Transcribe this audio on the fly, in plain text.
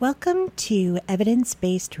Welcome to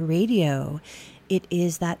Evidence-Based Radio. It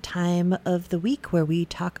is that time of the week where we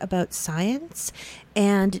talk about science,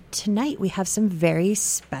 and tonight we have some very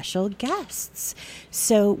special guests.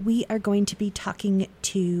 So we are going to be talking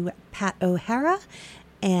to Pat O'Hara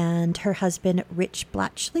and her husband, Rich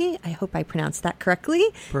Blatchley. I hope I pronounced that correctly.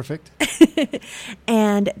 Perfect.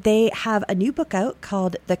 And they have a new book out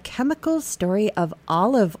called The Chemical Story of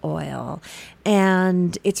Olive Oil.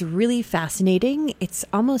 And it's really fascinating. It's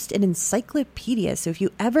almost an encyclopedia. So if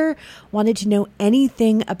you ever wanted to know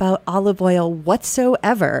anything about olive oil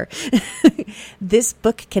whatsoever, this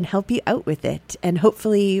book can help you out with it. And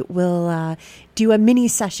hopefully we'll do a mini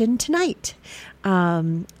session tonight.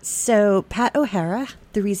 So Pat O'Hara,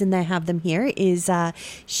 the reason I have them here is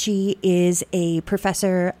she is a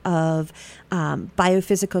professor of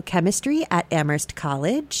biophysical chemistry at Amherst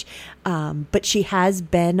College, but she has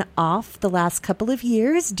been off the last couple of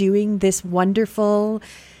years doing this wonderful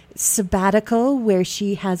sabbatical where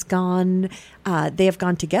she has gone, they have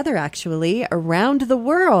gone together actually around the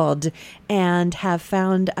world and have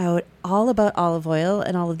found out all about olive oil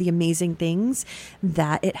and all of the amazing things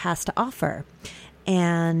that it has to offer.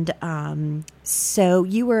 And so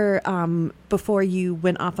you were, before you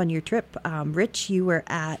went off on your trip, Rich, you were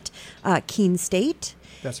at Keene State.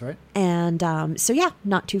 That's right. And so, yeah,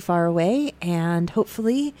 not too far away. And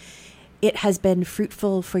hopefully it has been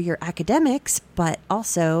fruitful for your academics, but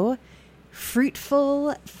also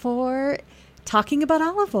fruitful for talking about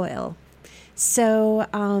olive oil. So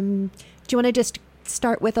do you want to just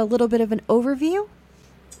start with a little bit of an overview?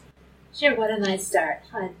 Sure, why don't I start?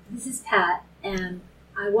 Hi, this is Pat, and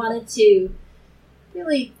I wanted to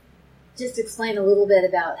really just explain a little bit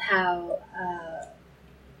about how a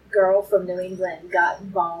girl from New England got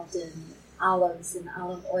involved in olives and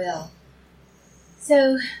olive oil.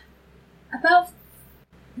 So, about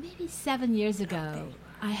maybe 7 years ago,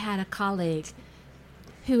 I had a colleague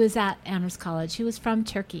who was at Amherst College who was from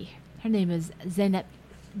Turkey. Her name is Zeynep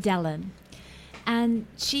Delen. And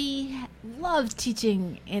she loved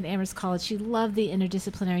teaching in Amherst College. She loved the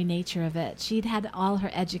interdisciplinary nature of it. She'd had all her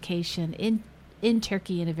education in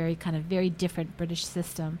Turkey in a very different British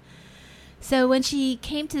system. So when she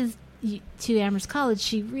came to Amherst College,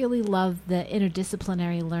 she really loved the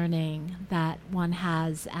interdisciplinary learning that one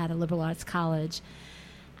has at a liberal arts college.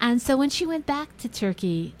 And so when she went back to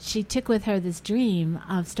Turkey, she took with her this dream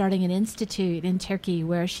of starting an institute in Turkey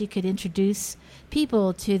where she could introduce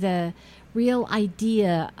people to the real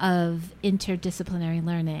idea of interdisciplinary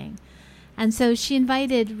learning. And so she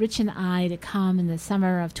invited Rich and I to come in the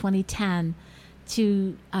summer of 2010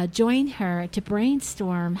 to join her to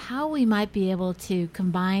brainstorm how we might be able to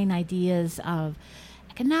combine ideas of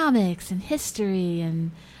economics and history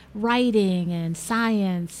and writing and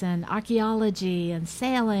science and archaeology and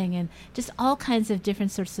sailing and just all kinds of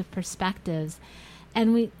different sorts of perspectives.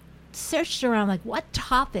 And we searched around, like, what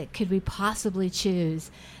topic could we possibly choose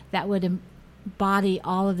that would embody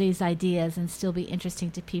all of these ideas and still be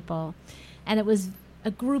interesting to people. And it was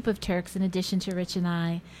a group of Turks in addition to Rich and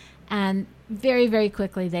I. And very, very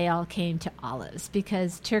quickly they all came to olives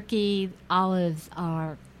because Turkey olives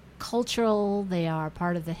are cultural. They are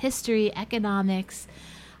part of the history, economics.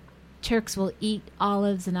 Turks will eat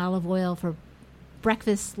olives and olive oil for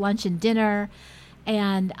breakfast, lunch, and dinner.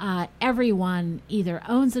 And everyone either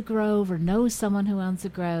owns a grove or knows someone who owns a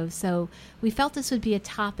grove. So we felt this would be a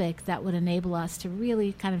topic that would enable us to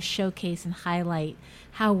really kind of showcase and highlight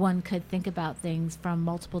how one could think about things from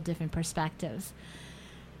multiple different perspectives.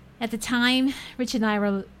 At the time, Rich and I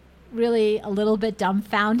were really a little bit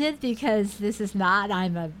dumbfounded because this is not,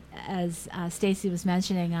 as Stacy was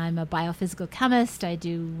mentioning, I'm a biophysical chemist. I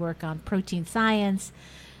do work on protein science.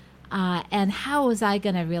 And how was I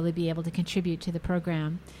going to really be able to contribute to the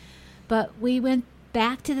program? But we went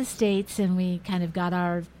back to the States and we kind of got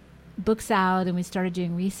our books out and we started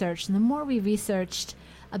doing research. And the more we researched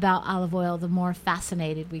about olive oil, the more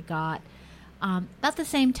fascinated we got. About the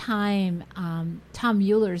same time, Tom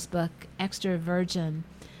Mueller's book, Extra Virgin,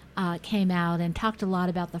 came out and talked a lot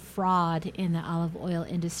about the fraud in the olive oil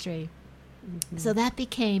industry. Mm-hmm. So that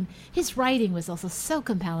became, his writing was also so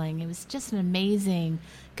compelling. It was just an amazing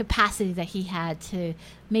capacity that he had to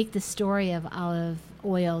make the story of olive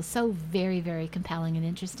oil so very, very compelling and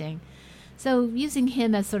interesting. So using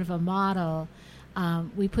him as sort of a model,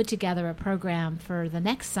 we put together a program for the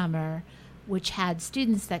next summer, which had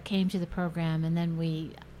students that came to the program, and then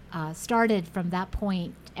we started from that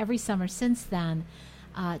point every summer since then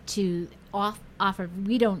to offer,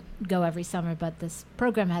 we don't go every summer, but this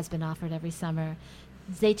program has been offered every summer,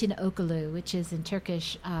 Zeytin Okulu, which is in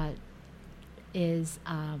Turkish, is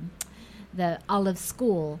the olive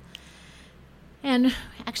school. And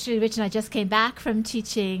actually, Rich and I just came back from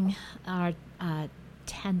teaching our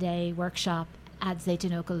 10-day workshop at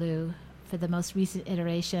Zaytanokalu for the most recent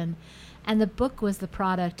iteration. And the book was the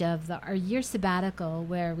product of our year sabbatical,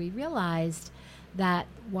 where we realized that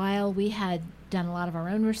while we had done a lot of our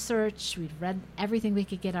own research, we'd read everything we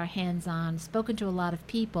could get our hands on, spoken to a lot of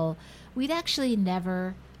people, we'd actually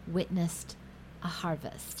never witnessed a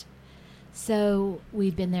harvest. So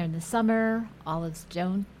we've been there in the summer. Olives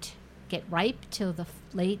don't get ripe till the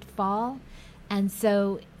late fall. And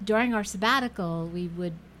so during our sabbatical, we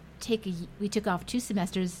took off 2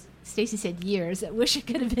 semesters. Stacy said years. I wish it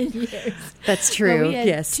could have been years. That's true. We had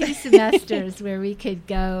yes. 2 semesters where we could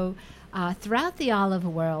go throughout the olive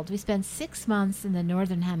world. We spent 6 months in the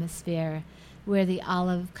northern hemisphere, where the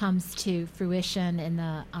olive comes to fruition in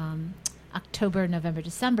the October, November,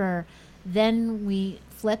 December. Then we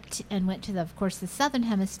flipped and went to, of course, the southern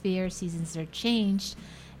hemisphere. Seasons are changed,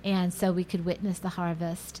 and so we could witness the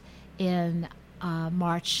harvest in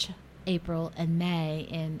March, April, and May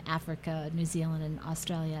in Africa, New Zealand, and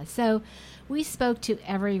Australia. So we spoke to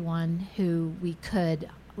everyone who we could.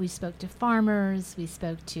 We spoke to farmers, we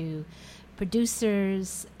spoke to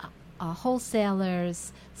producers,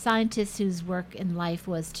 wholesalers, scientists whose work in life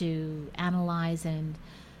was to analyze and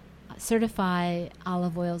certify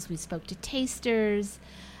olive oils. We spoke to tasters,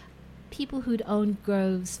 people who'd owned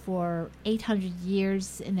groves for 800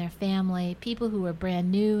 years in their family, people who were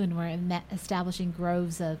brand new and were establishing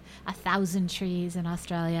groves of 1,000 trees in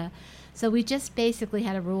Australia. So we just basically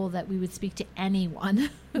had a rule that we would speak to anyone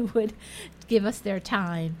who would give us their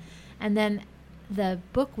time. And then the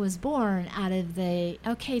book was born out of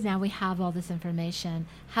now we have all this information.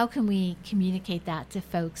 How can we communicate that to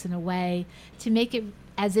folks in a way to make it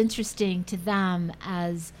as interesting to them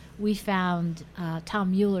as we found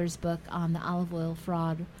Tom Mueller's book on the olive oil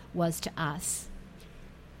fraud was to us?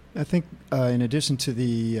 I think in addition to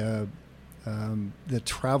the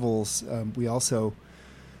travels, we also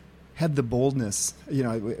had the boldness.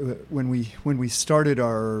 When we started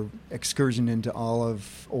our excursion into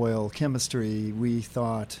olive oil chemistry, we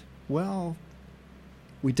thought, well,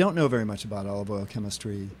 we don't know very much about olive oil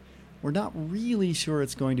chemistry. We're not really sure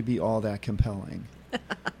it's going to be all that compelling,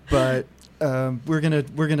 but we're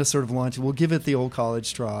gonna sort of launch. We'll give it the old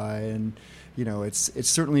college try, and it's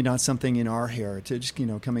certainly not something in our heritage.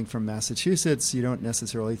 Coming from Massachusetts, you don't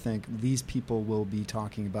necessarily think these people will be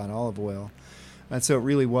talking about olive oil. And so it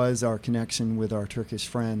really was our connection with our Turkish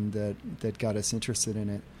friend that got us interested in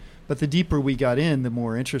it. But the deeper we got in, the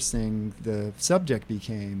more interesting the subject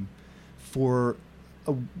became for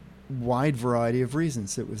a wide variety of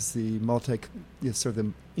reasons. It was the sort of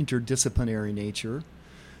the interdisciplinary nature,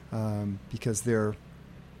 because there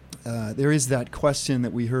is that question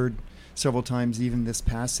that we heard several times, even this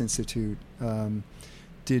past institute.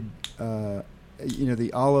 The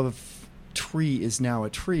olive tree is now a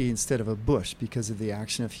tree instead of a bush because of the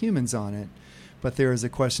action of humans on it. But there is a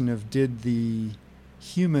question of, did the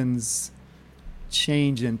humans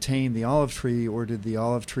change and tame the olive tree, or did the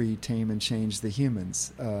olive tree tame and change the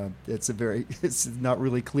humans? It's not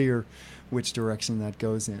really clear which direction that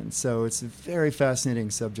goes in. So it's a very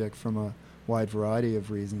fascinating subject from a wide variety of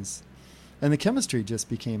reasons. And the chemistry just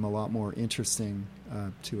became a lot more interesting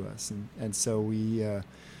to us. And so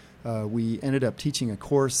we ended up teaching a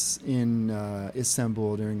course in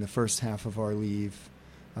Istanbul during the first half of our leave,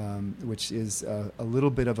 which is a little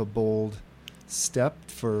bit of a bold step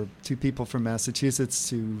for 2 people from Massachusetts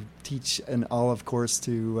to teach an olive course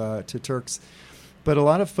to Turks. But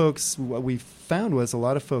what we found was a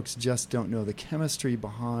lot of folks just don't know the chemistry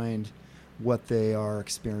behind what they are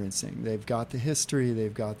experiencing. They've got the history,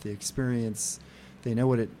 they've got the experience, they know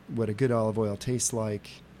what a good olive oil tastes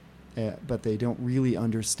like, but they don't really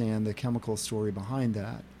understand the chemical story behind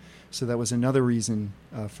that. So that was another reason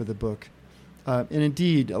for the book. And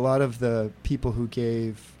indeed, a lot of the people who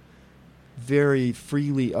gave very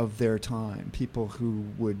freely of their time, people who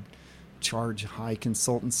would charge high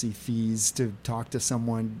consultancy fees to talk to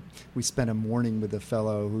someone. We spent a morning with a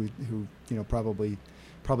fellow who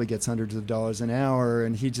probably gets hundreds of dollars an hour,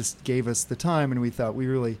 and he just gave us the time, and we thought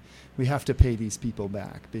we have to pay these people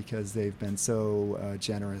back because they've been so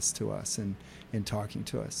generous to us and in talking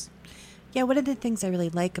to us. Yeah, one of the things I really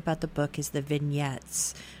like about the book is the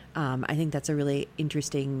vignettes. I think that's a really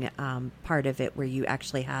interesting part of it, where you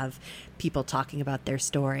actually have people talking about their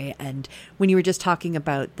story. And when you were just talking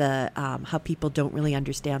about the how people don't really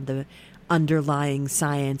understand the underlying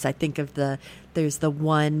science, I think of there's the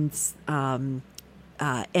one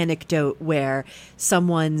anecdote where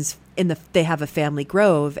someone's they have a family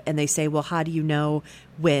grove, and they say, well, how do you know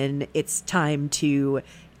when it's time to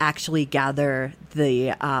actually gather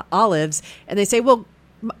the olives. And they say, well,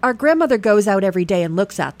 our grandmother goes out every day and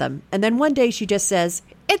looks at them. And then one day she just says,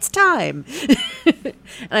 it's time. And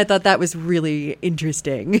I thought that was really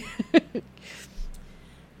interesting.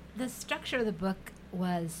 The structure of the book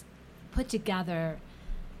was put together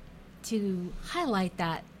to highlight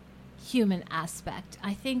that human aspect.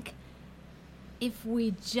 I think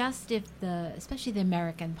especially the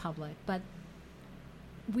American public, but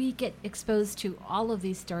we get exposed to all of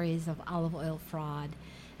these stories of olive oil fraud.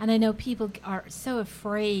 And I know people are so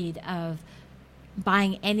afraid of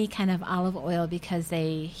buying any kind of olive oil because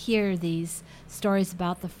they hear these stories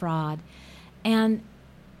about the fraud. And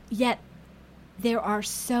yet there are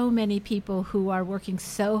so many people who are working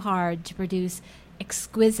so hard to produce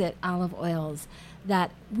exquisite olive oils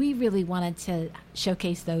that we really wanted to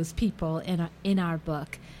showcase those people in our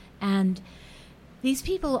book. And these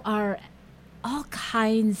people are all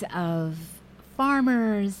kinds of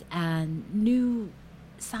farmers and new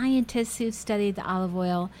scientists who've studied the olive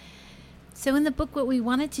oil. So in the book, what we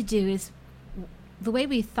wanted to do is, the way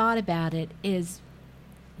we thought about it is,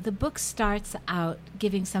 the book starts out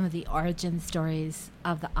giving some of the origin stories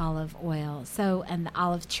of the olive oil, and the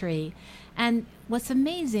olive tree. And what's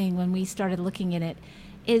amazing when we started looking at it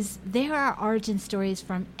is there are origin stories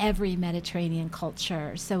from every Mediterranean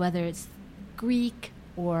culture. So whether it's Greek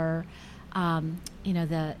or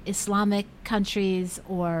the Islamic countries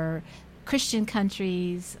or Christian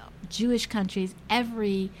countries, Jewish countries,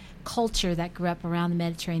 every culture that grew up around the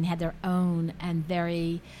Mediterranean had their own and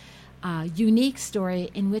very unique story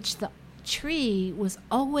in which the tree was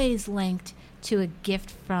always linked to a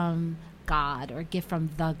gift from God or a gift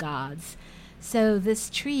from the gods. So this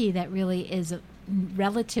tree that really is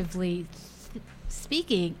relatively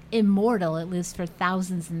speaking immortal, it lives for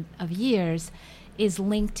thousands of years, is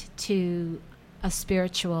linked to a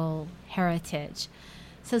spiritual heritage.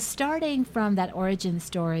 So starting from that origin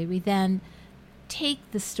story, we then take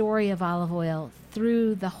the story of olive oil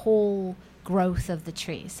through the whole growth of the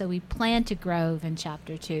tree. So we plant a grove in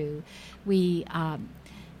chapter 2. We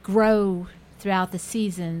grow throughout the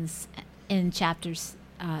seasons in chapters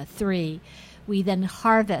 3. We then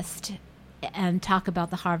harvest and talk about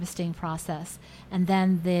the harvesting process, and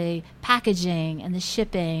then the packaging and the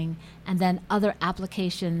shipping, and then other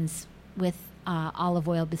applications with olive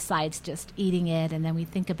oil besides just eating it. And then we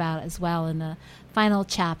think about as well in the final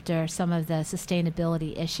chapter some of the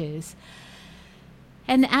sustainability issues.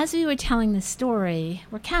 And as we were telling the story,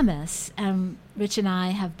 we're chemists, and Rich and I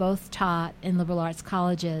have both taught in liberal arts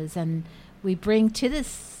colleges, and we bring to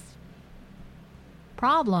this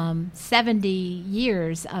problem 70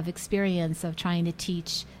 years of experience of trying to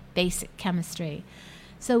teach basic chemistry.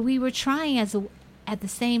 So we were trying at the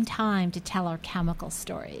same time to tell our chemical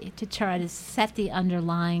story, to try to set the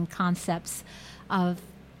underlying concepts of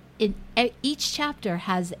each chapter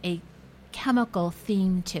has a chemical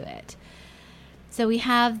theme to it. So we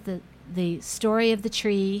have the story of the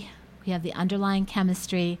tree, we have the underlying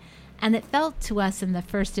chemistry, and it felt to us in the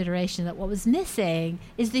first iteration that what was missing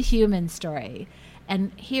is the human story.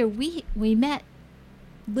 And here we met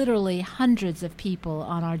literally hundreds of people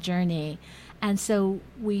on our journey. And so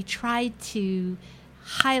we tried to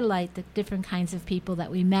highlight the different kinds of people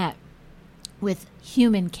that we met with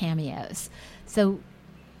human cameos. So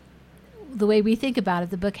the way we think about it,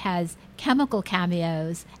 the book has chemical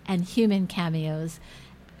cameos and human cameos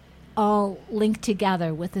all linked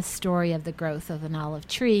together with the story of the growth of an olive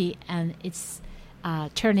tree and its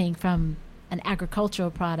turning from an agricultural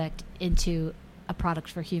product into a product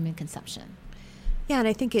for human consumption. Yeah, and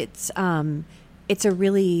I think it's a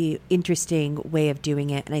really interesting way of doing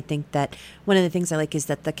it. And I think that one of the things I like is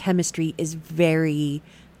that the chemistry is very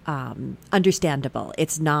understandable.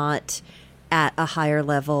 It's not at a higher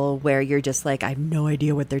level where you're just like, I have no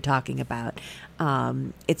idea what they're talking about.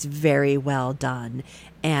 It's very well done.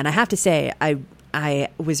 And I have to say, I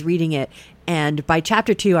was reading it, and by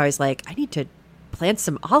chapter 2, I was like, I need to plant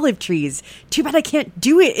some olive trees. Too bad I can't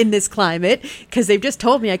do it in this climate, because they've just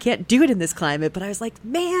told me I can't do it in this climate. But I was like,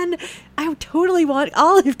 man, I totally want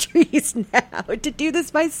olive trees now to do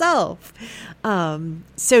this myself.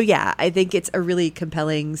 So yeah, I think it's a really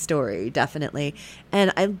compelling story, definitely.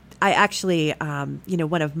 And I actually,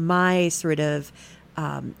 one of my sort of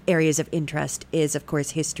areas of interest is, of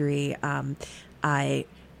course, history. I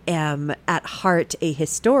am at heart a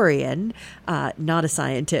historian, not a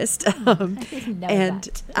scientist. I didn't know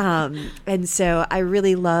that. And so I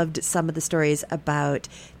really loved some of the stories about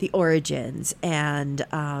the origins and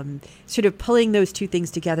sort of pulling those two things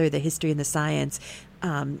together, the history and the science.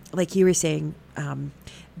 Like you were saying,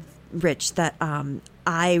 Rich, that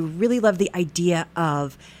I really love the idea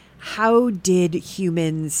of how did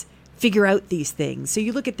humans figure out these things? So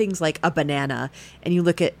you look at things like a banana, and you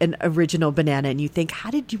look at an original banana, and you think, how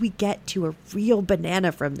did we get to a real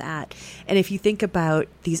banana from that? And if you think about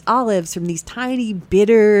these olives from these tiny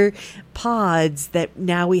bitter pods, that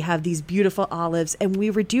now we have these beautiful olives, and we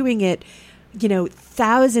were doing it,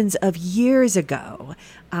 thousands of years ago.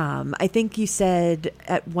 I think you said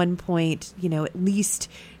at one point, at least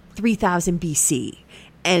 3000 BC.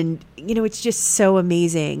 And, it's just so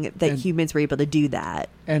amazing that humans were able to do that.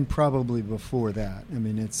 And probably before that. I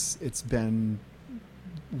mean, it's been,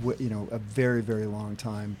 a very, very long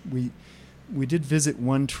time. We did visit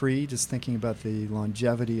one tree, just thinking about the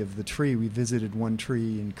longevity of the tree. We visited one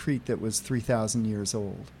tree in Crete that was 3,000 years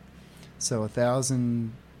old. So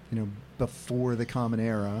 1,000, before the Common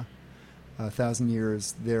Era, 1,000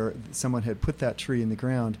 years there, someone had put that tree in the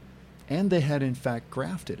ground, and they had, in fact,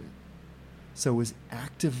 grafted it. So it was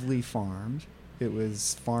actively farmed. It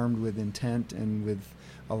was farmed with intent and with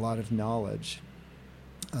a lot of knowledge.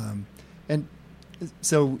 And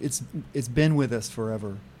so it's been with us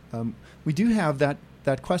forever. We do have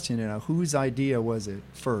that question, whose idea was it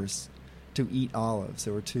first to eat olives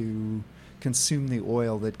or to consume the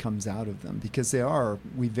oil that comes out of them? Because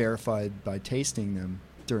we verified by tasting them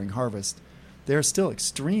during harvest, they're still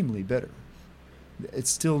extremely bitter.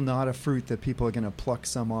 It's still not a fruit that people are going to pluck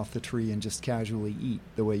some off the tree and just casually eat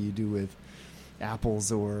the way you do with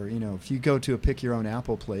apples, or if you go to a pick your own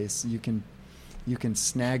apple place, you can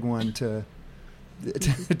snag one to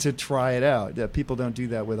try it out. People don't do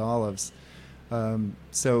that with olives.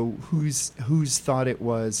 So whose thought it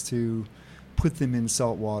was to put them in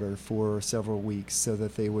salt water for several weeks so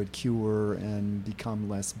that they would cure and become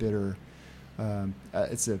less bitter?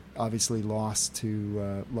 It's obviously lost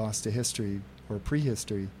to history or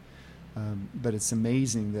prehistory, but it's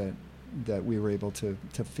amazing that we were able to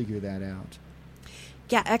figure that out.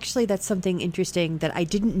 Yeah, actually, that's something interesting that I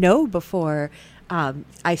didn't know before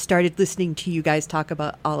I started listening to you guys talk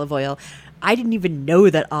about olive oil. I didn't even know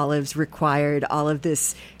that olives required all of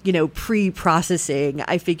this, pre-processing.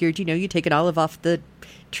 I figured, you take an olive off the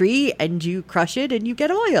tree and you crush it and you get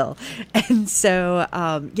oil. And so,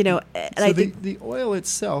 I think the oil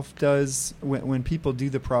itself does, when people do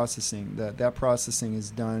the processing, that processing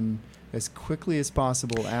is done as quickly as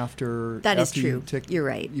possible after. That is true. You're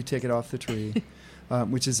right. You take it off the tree,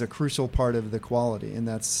 which is a crucial part of the quality, and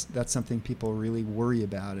that's something people really worry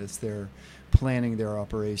about as they're planning their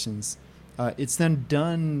operations. It's then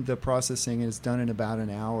done. The processing is done in about an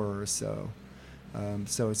hour or so.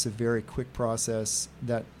 So it's a very quick process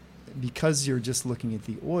that, because you're just looking at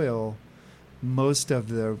the oil, most of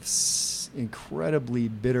the incredibly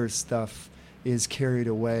bitter stuff is carried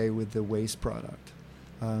away with the waste product.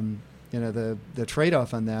 The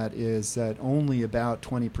trade-off on that is that only about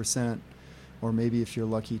 20%, or maybe if you're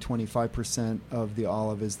lucky, 25% of the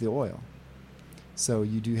olive is the oil. So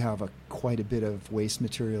you do have quite a bit of waste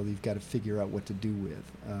material you've got to figure out what to do with,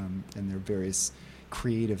 and there are various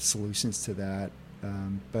creative solutions to that.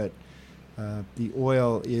 But the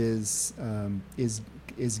oil is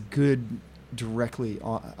good directly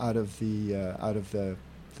out of the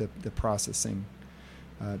processing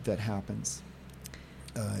that happens.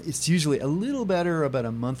 It's usually a little better about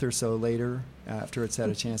a month or so later after it's had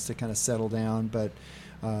a chance to kind of settle down, but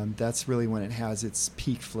that's really when it has its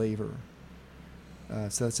peak flavor.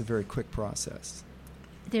 So that's a very quick process.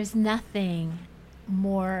 There's nothing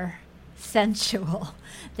more sensual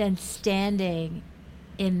than standing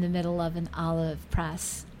in the middle of an olive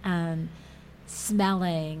press and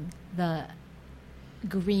smelling the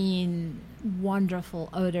green, wonderful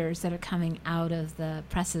odors that are coming out of the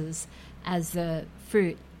presses as the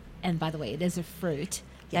fruit, and by the way, it is a fruit,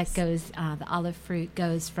 that goes, the olive fruit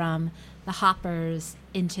goes from the hoppers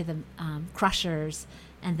into the crushers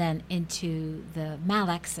and then into the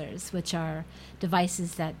malexers, which are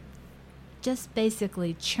devices that just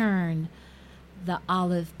basically churn the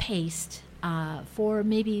olive paste for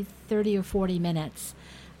maybe 30 or 40 minutes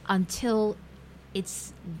until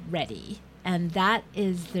it's ready. And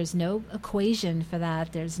there's no equation for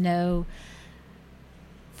that. There's no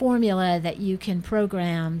formula that you can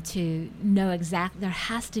program to know exactly. There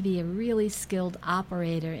has to be a really skilled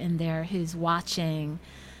operator in there who's watching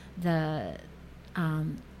the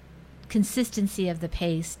consistency of the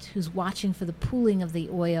paste, who's watching for the pooling of the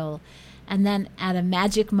oil. And then at a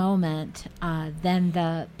magic moment, then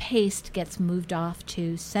the paste gets moved off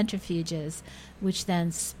to centrifuges, which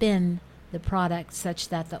then spin the product such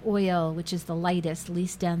that the oil, which is the lightest,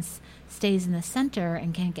 least dense, stays in the center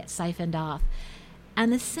and can get siphoned off.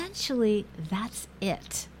 And essentially, that's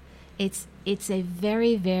it. It's a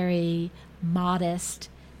very, very modest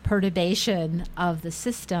perturbation of the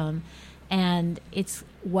system. And it's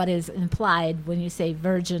what is implied when you say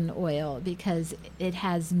virgin oil, because it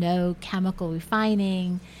has no chemical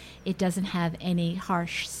refining. It doesn't have any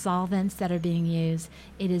harsh solvents that are being used.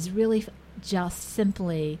 It is really just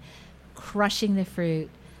simply crushing the fruit,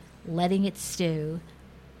 letting it stew,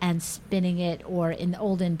 and spinning it, or in the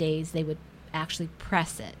olden days, they would actually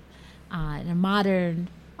press it. In a modern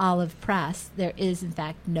olive press, there is, in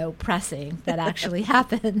fact, no pressing that actually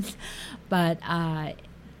happens. But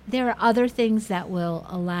there are other things that will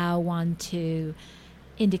allow one to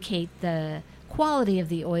indicate the quality of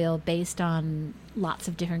the oil based on lots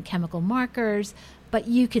of different chemical markers, but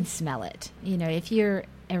you can smell it. You know, if you're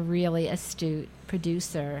a really astute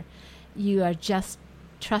producer, you are just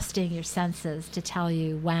trusting your senses to tell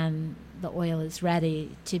you when the oil is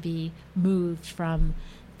ready to be moved from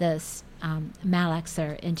this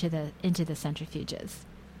malaxer into the centrifuges.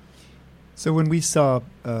 So when we saw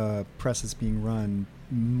presses being run,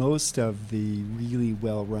 most of the really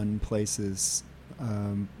well-run places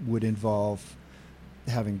would involve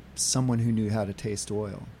having someone who knew how to taste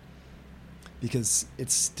oil, because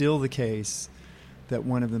it's still the case that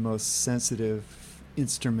one of the most sensitive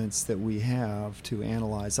instruments that we have to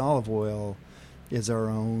analyze olive oil is our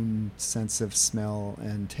own sense of smell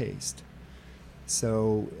and taste.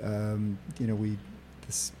 So,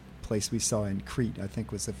 this place we saw in Crete, I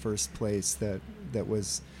think, was the first place that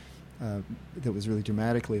was really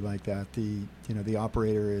dramatically like that. The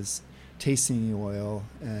operator is tasting the oil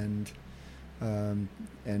and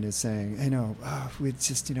is saying, hey, no, we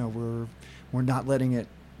just, we're not letting it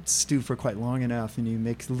stew for quite long enough, and you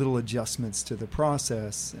make little adjustments to the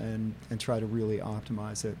process and try to really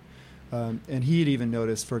optimize it. And he had even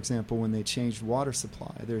noticed, for example, when they changed water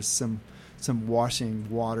supply, there's some washing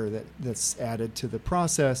water that's added to the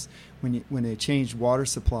process. When they changed water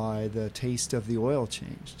supply, the taste of the oil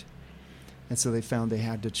changed. And so they found they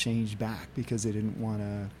had to change back because they didn't want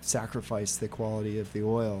to sacrifice the quality of the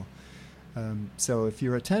oil. So if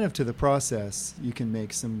you're attentive to the process, you can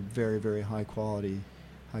make some very, very high quality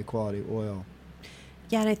oil.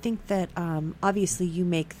 Yeah, and I think that obviously you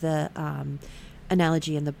make the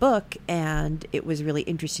analogy in the book, and it was really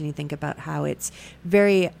interesting to think about how it's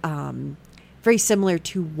very very similar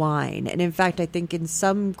to wine. And in fact, I think in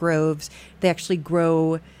some groves, they actually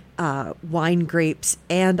grow wine grapes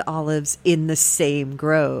and olives in the same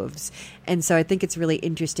groves. And so I think it's really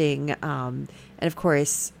interesting. And of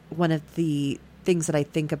course, one of the things that I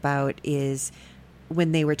think about is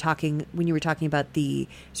when you were talking about the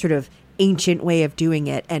sort of ancient way of doing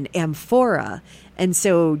it and amphora. And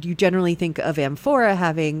so you generally think of amphora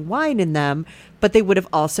having wine in them, but they would have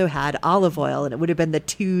also had olive oil, and it would have been the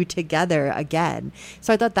two together again.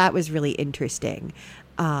 So I thought that was really interesting.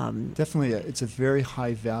 Definitely, it's a very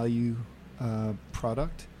high value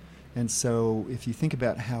product. And so if you think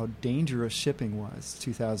about how dangerous shipping was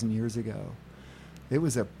 2,000 years ago, it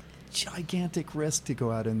was a gigantic risk to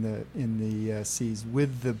go out in the seas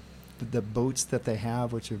with the boats that they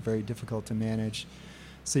have, which are very difficult to manage.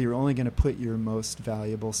 So you're only going to put your most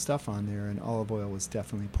valuable stuff on there, and olive oil was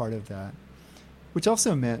definitely part of that. Which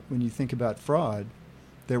also meant, when you think about fraud,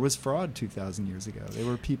 there was fraud 2,000 years ago. There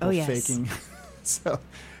were people faking. So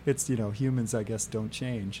it's, humans, I guess, don't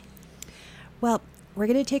change. Well, we're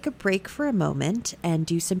going to take a break for a moment and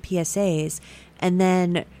do some PSAs, and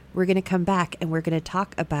then we're going to come back and we're going to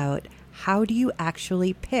talk about how do you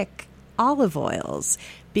actually pick olive oils,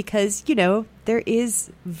 because, there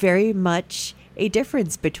is very much a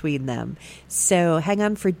difference between them. So hang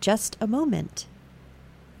on for just a moment.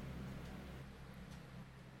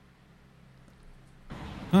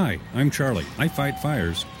 Hi, I'm Charlie. I fight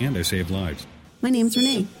fires and I save lives. My name's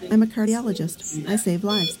Renee. I'm a cardiologist. I save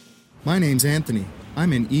lives. My name's Anthony.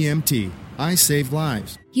 I'm an EMT. I save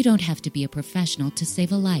lives. You don't have to be a professional to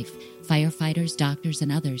save a life. Firefighters, doctors, and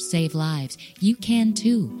others save lives. You can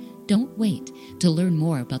too. Don't wait. To learn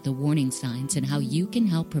more about the warning signs and how you can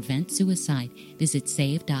help prevent suicide, visit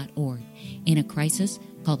save.org. In a crisis,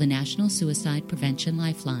 call the National Suicide Prevention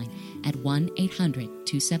Lifeline at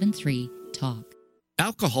 1-800-273-TALK.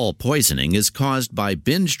 Alcohol poisoning is caused by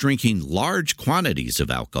binge drinking large quantities of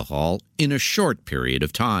alcohol in a short period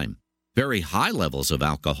of time. Very high levels of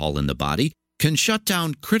alcohol in the body can shut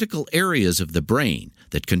down critical areas of the brain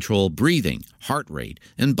that control breathing, heart rate,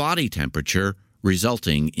 and body temperature,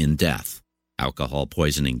 resulting in death. Alcohol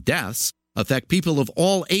poisoning deaths affect people of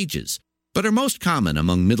all ages, but are most common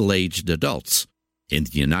among middle-aged adults. In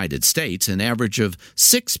the United States, an average of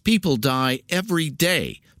 6 people die every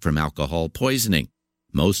day from alcohol poisoning.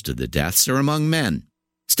 Most of the deaths are among men.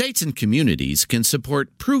 States and communities can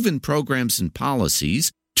support proven programs and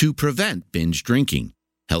policies to prevent binge drinking.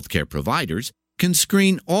 Healthcare providers can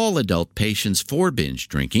screen all adult patients for binge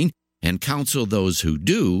drinking and counsel those who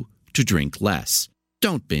do to drink less.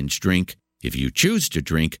 Don't binge drink. If you choose to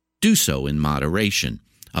drink, do so in moderation.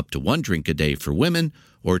 Up to 1 drink a day for women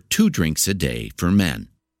or 2 drinks a day for men.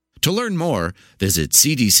 To learn more, visit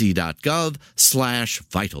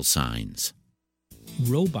cdc.gov/vital signs.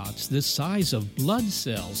 Robots the size of blood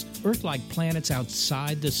cells, Earth-like planets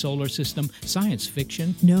outside the solar system, science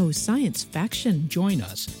fiction. No, science faction. Join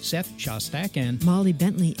us, Seth Shostak and Molly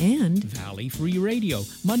Bentley and Valley Free Radio,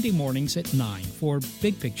 Monday mornings at 9 for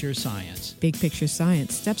Big Picture Science. Big Picture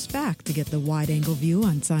Science steps back to get the wide-angle view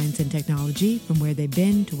on science and technology from where they've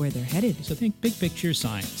been to where they're headed. So think Big Picture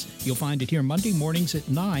Science. You'll find it here Monday mornings at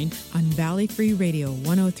 9 on Valley Free Radio,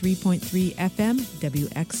 103.3 FM,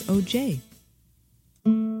 WXOJ.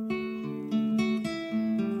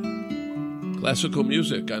 Classical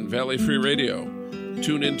music on Valley Free Radio.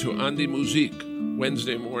 Tune in to Andi Musique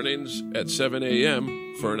Wednesday mornings at 7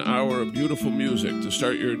 a.m. for an hour of beautiful music to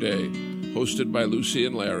start your day. Hosted by Lucy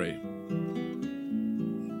and Larry.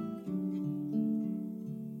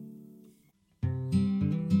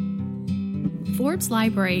 Forbes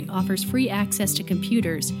Library offers free access to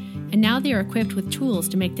computers, and now they are equipped with tools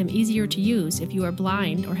to make them easier to use if you are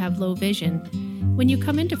blind or have low vision. When you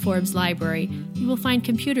come into Forbes Library, you will find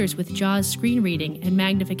computers with JAWS screen reading and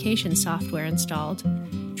magnification software installed.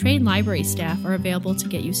 Trained library staff are available to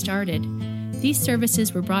get you started. These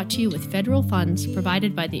services were brought to you with federal funds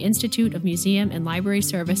provided by the Institute of Museum and Library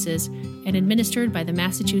Services and administered by the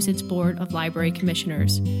Massachusetts Board of Library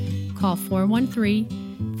Commissioners. Call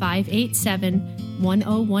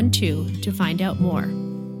 413-587-1012 to find out more.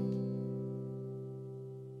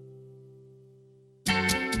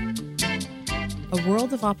 A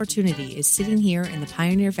world of opportunity is sitting here in the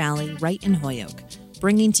Pioneer Valley right in Holyoke.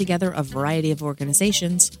 Bringing together a variety of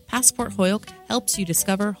organizations, Passport Holyoke helps you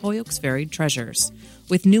discover Holyoke's varied treasures.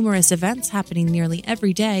 With numerous events happening nearly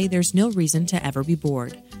every day, there's no reason to ever be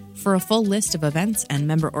bored. For a full list of events and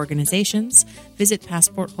member organizations, visit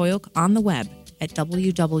Passport Holyoke on the web at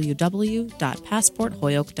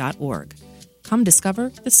www.passportholyoke.org. Come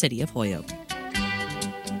discover the city of Holyoke.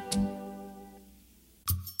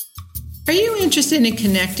 Are you interested in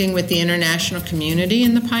connecting with the international community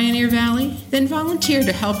in the Pioneer Valley? Then volunteer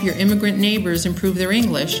to help your immigrant neighbors improve their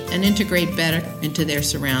English and integrate better into their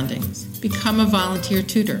surroundings. Become a volunteer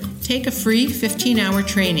tutor. Take a free 15-hour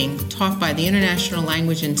training taught by the International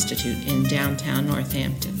Language Institute in downtown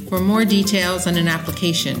Northampton. For more details on an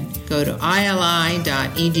application, go to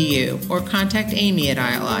ili.edu or contact Amy at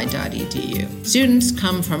ili.edu. Students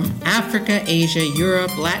come from Africa, Asia,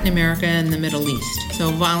 Europe, Latin America, and the Middle East.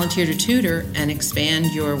 So volunteer to tutor and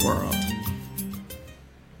expand your world.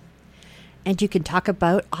 And you can talk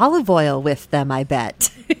about olive oil with them, I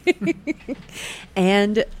bet.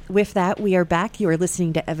 And with that, we are back. You are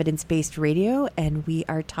listening to Evidence-Based Radio, and we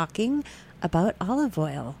are talking about olive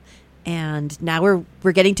oil. And now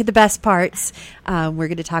we're getting to the best parts. We're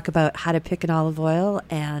going to talk about how to pick an olive oil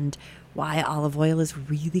and why olive oil is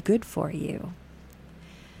really good for you.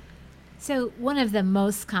 So one of the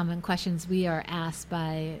most common questions we are asked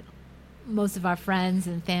by most of our friends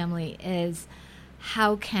and family is,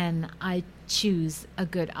 how can I choose a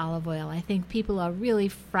good olive oil? I think people are really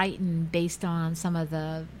frightened based on some of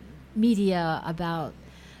the media about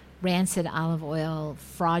rancid olive oil,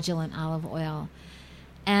 fraudulent olive oil.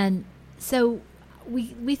 And so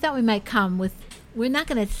we thought we might come with, we're not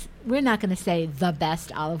going to say the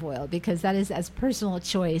best olive oil, because that is as personal a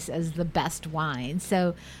choice as the best wine.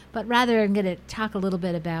 So, but rather I'm going to talk a little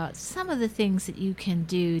bit about some of the things that you can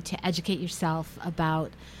do to educate yourself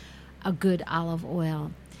about a good olive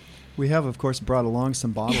oil. We have, of course, brought along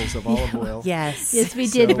some bottles of olive oil. Yes, we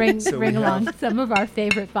did bring along some of our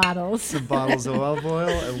favorite bottles. Some bottles of olive oil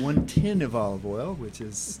and 1 tin of olive oil, which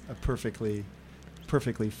is a perfectly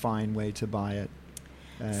fine way to buy it.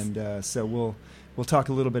 And so we'll talk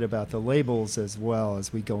a little bit about the labels as well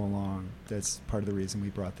as we go along. That's part of the reason we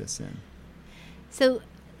brought this in. So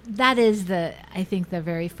that is I think the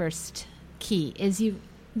very first key is you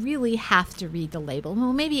really have to read the label.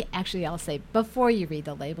 Well, maybe actually I'll say before you read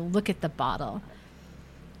the label, look at the bottle.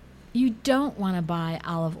 You don't want to buy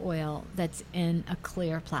olive oil that's in a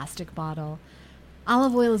clear plastic bottle.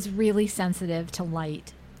 Olive oil is really sensitive to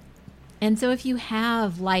light. And so if you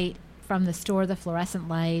have light from the store, the fluorescent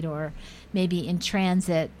light, or maybe in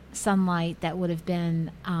transit sunlight that would have been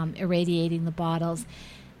irradiating the bottles,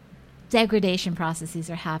 degradation processes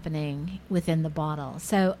are happening within the bottle.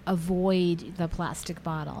 So avoid the plastic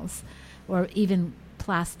bottles or even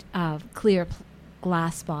clear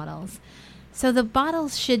glass bottles. So the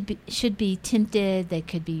bottles should be tinted. They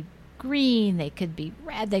could be green, they could be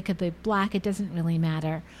red, they could be black. It doesn't really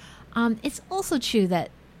matter. It's also true that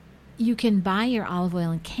you can buy your olive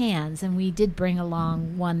oil in cans, and we did bring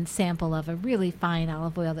along one sample of a really fine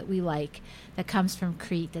olive oil that we like that comes from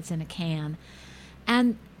Crete that's in a can.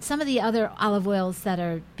 And some of the other olive oils that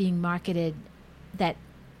are being marketed that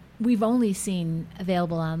we've only seen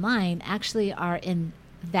available online actually are in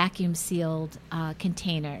vacuum-sealed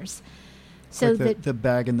containers. So like the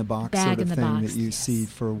bag-in-the-box sort of thing that you yes. see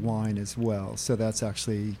for wine as well. So that's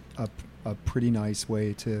actually a pretty nice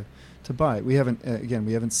way to buy it. We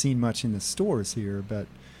haven't seen much in the stores here, but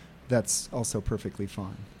that's also perfectly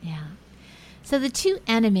fine. Yeah. So the two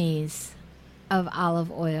enemies of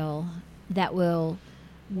olive oil that will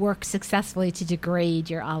work successfully to degrade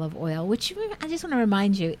your olive oil, which I just want to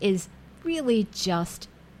remind you is really just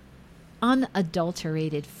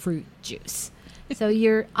unadulterated fruit juice. So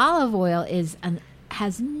your olive oil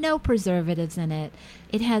has no preservatives in it.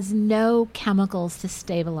 It has no chemicals to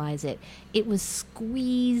stabilize it. It was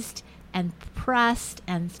squeezed and pressed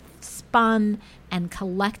and spun and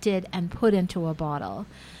collected and put into a bottle.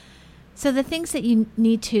 So the things that you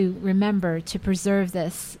need to remember to preserve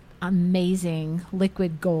this amazing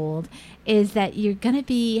liquid gold is that you're going to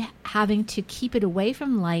be having to keep it away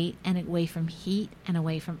from light and away from heat and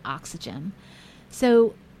away from oxygen.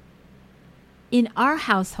 So in our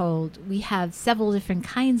household, we have several different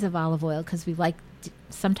kinds of olive oil because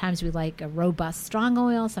sometimes we like a robust, strong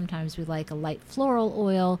oil. Sometimes we like a light floral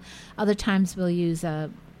oil. Other times we'll use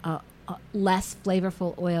a less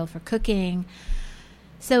flavorful oil for cooking.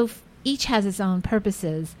 So each has its own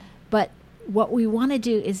purposes. But what we want to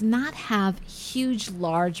do is not have huge,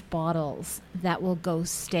 large bottles that will go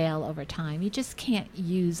stale over time. You just can't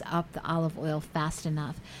use up the olive oil fast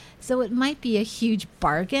enough. So it might be a huge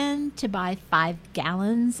bargain to buy 5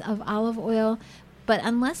 gallons of olive oil, but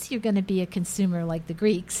unless you're going to be a consumer like the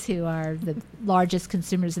Greeks, who are the largest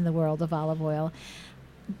consumers in the world of olive oil,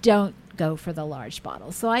 don't go for the large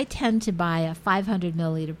bottles. So I tend to buy a 500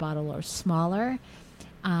 milliliter bottle or smaller,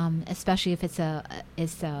 especially if it's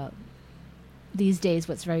these days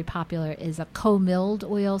what's very popular is a co-milled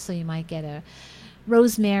oil. So you might get a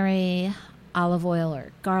rosemary olive oil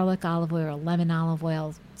or garlic olive oil or lemon olive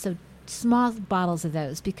oil. So small bottles of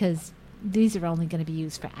those, because these are only going to be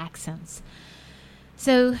used for accents.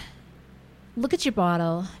 So look at your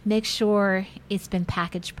bottle, make sure it's been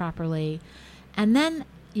packaged properly, and then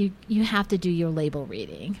you have to do your label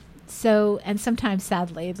reading. So, and sometimes,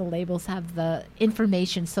 sadly, the labels have the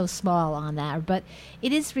information so small on that, but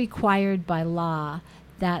it is required by law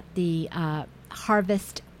that the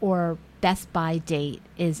harvest or best by date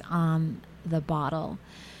is on the bottle.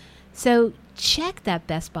 So check that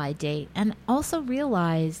best by date, and also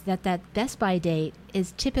realize that best by date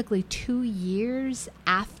is typically 2 years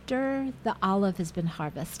after the olive has been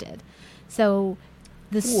harvested. So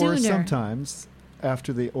the sooner... Or sometimes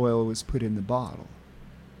after the oil was put in the bottle.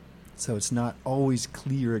 So it's not always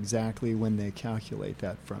clear exactly when they calculate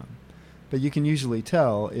that from. But you can usually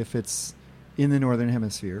tell if it's in the Northern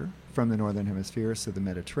Hemisphere, from the Northern Hemisphere, so the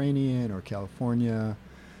Mediterranean or California,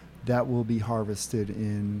 that will be harvested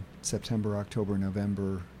in September, October,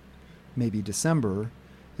 November, maybe December.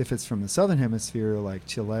 If it's from the Southern Hemisphere, like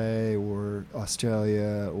Chile or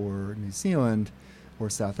Australia or New Zealand or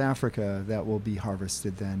South Africa, that will be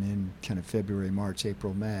harvested then in kind of February, March,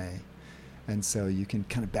 April, May. And so you can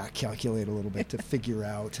kind of back calculate a little bit to figure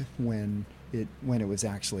out when it was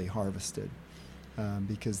actually harvested,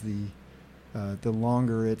 because the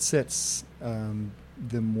longer it sits,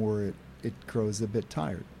 the more it grows a bit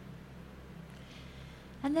tired.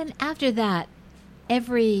 And then after that,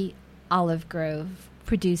 every olive grove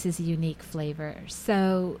produces a unique flavor.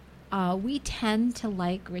 So we tend to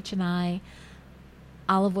like, Rich and I,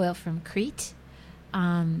 olive oil from Crete.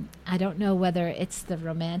 I don't know whether it's the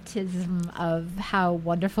romanticism of how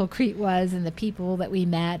wonderful Crete was and the people that we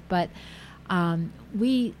met, but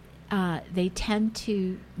they tend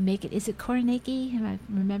to make it. Is it Koroniki? Am I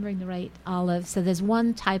remembering the right olive? So there's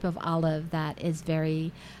one type of olive that is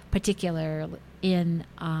very particular in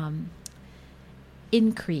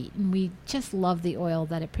Crete, and we just love the oil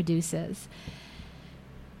that it produces.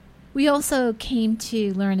 We also came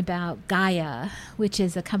to learn about Gaia, which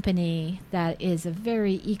is a company that is a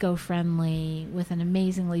very eco-friendly, with an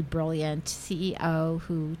amazingly brilliant CEO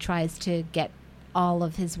who tries to get all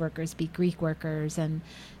of his workers be Greek workers and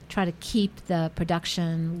try to keep the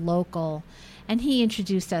production local. And he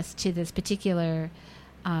introduced us to this particular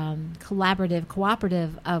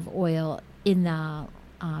cooperative of oil in the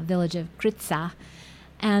village of Kritsa.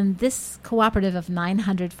 And this cooperative of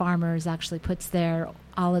 900 farmers actually puts their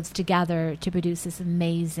olives together to produce this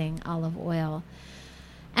amazing olive oil.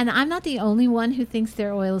 And I'm not the only one who thinks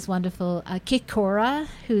their oil is wonderful. Kikora,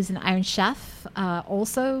 who's an Iron Chef,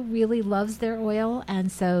 also really loves their oil.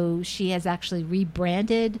 And so she has actually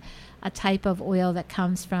rebranded a type of oil that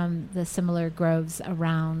comes from the similar groves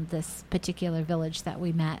around this particular village that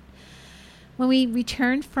we met. When we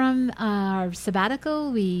returned from our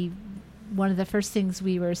sabbatical, one of the first things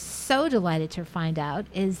we were so delighted to find out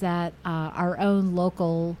is that our own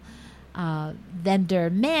local vendor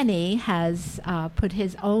Manny has put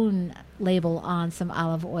his own label on some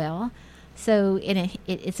olive oil. So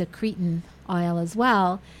it's a Cretan oil as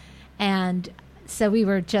well. And so we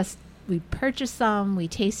purchased some, we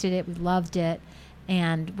tasted it, we loved it,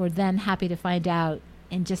 and we're then happy to find out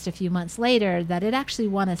in just a few months later that it actually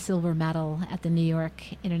won a silver medal at the New York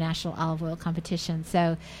International Olive Oil Competition.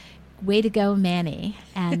 So way to go, Manny.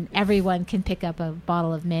 And everyone can pick up a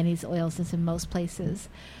bottle of Manny's oils in most places.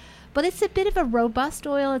 But it's a bit of a robust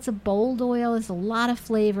oil. It's a bold oil. There's a lot of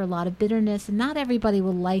flavor, a lot of bitterness, and not everybody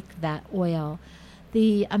will like that oil.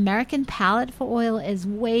 The American palate for oil is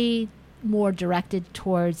way more directed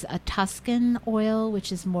towards a Tuscan oil,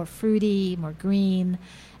 which is more fruity, more green,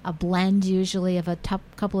 a blend usually of a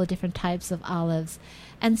couple of different types of olives.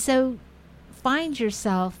 And so find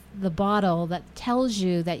yourself the bottle that tells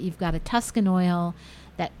you that you've got a Tuscan oil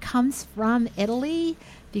that comes from Italy,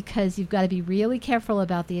 because you've got to be really careful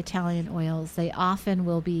about the Italian oils. They often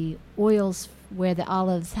will be oils where the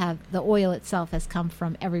oil itself has come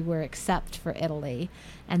from everywhere except for Italy,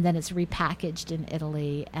 and then it's repackaged in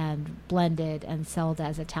Italy and blended and sold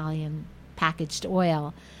as Italian packaged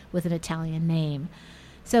oil with an Italian name.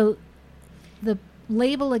 So the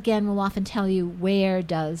label, again, will often tell you where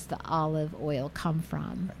does the olive oil come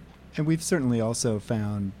from. And we've certainly also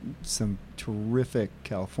found some terrific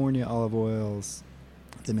California olive oils.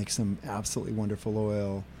 They make some absolutely wonderful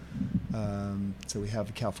oil. So we have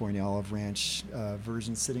a California Olive Ranch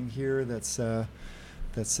version sitting here. This is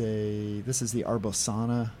the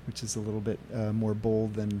Arbosana, which is a little bit more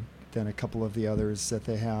bold than a couple of the others that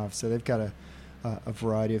they have. So they've got a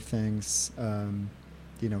variety of things.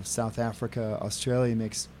 South Africa, Australia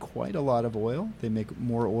makes quite a lot of oil. They make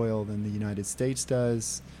more oil than the United States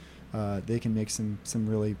does. They can make some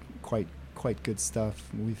really quite good stuff.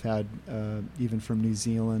 We've had even from New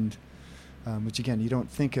Zealand, which again you don't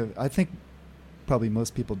think of. I think probably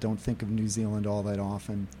most people don't think of New Zealand all that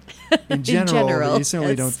often. In general, you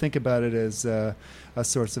certainly don't think about it as a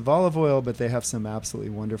source of olive oil, but they have some absolutely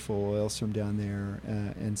wonderful oils from down there,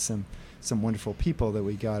 and some wonderful people that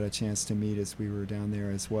we got a chance to meet as we were down there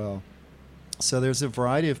as well. So there's a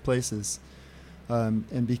variety of places.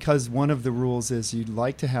 And because one of the rules is you'd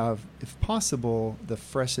like to have, if possible, the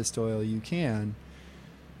freshest oil you can,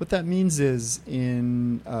 what that means is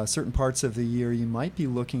in certain parts of the year you might be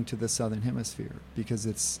looking to the southern hemisphere because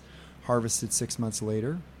it's harvested 6 months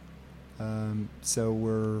later. So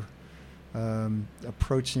we're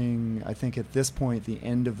approaching, I think at this point, the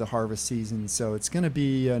end of the harvest season. So it's going to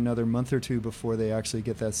be another month or two before they actually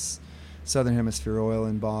get this southern hemisphere oil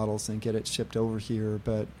in bottles and get it shipped over here.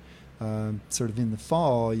 But sort of in the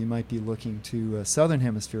fall, you might be looking to southern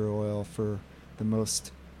hemisphere oil for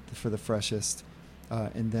the freshest,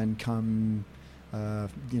 and then come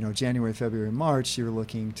January, February, March, you're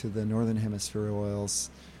looking to the northern hemisphere oils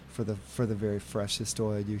for the very freshest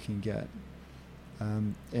oil you can get,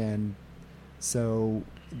 and so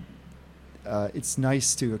it's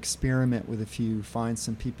nice to experiment with find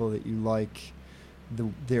some people that you like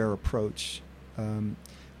their approach.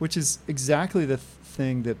 Which is exactly the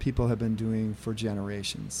thing that people have been doing for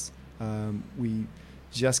generations. We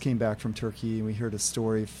just came back from Turkey, and we heard a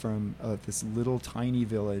story from this little tiny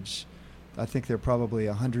village. I think there are probably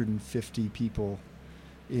 150 people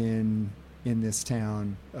in this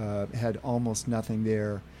town, had almost nothing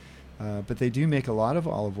there. But they do make a lot of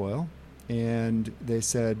olive oil, and they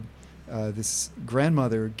said this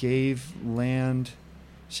grandmother gave land.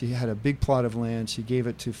 She had a big plot of land. She gave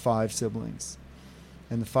it to 5 siblings.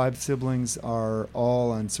 And the 5 siblings are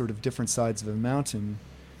all on sort of different sides of a mountain,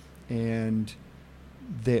 and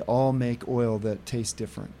they all make oil that tastes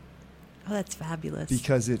different. Oh, that's fabulous!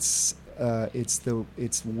 Because it's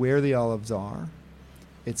where the olives are.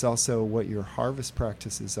 It's also what your harvest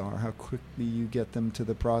practices are, how quickly you get them to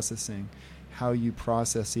the processing, how you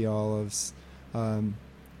process the olives, and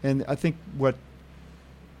I think what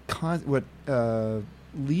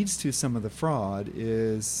leads to some of the fraud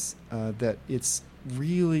is that it's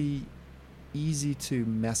really easy to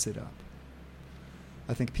mess it up.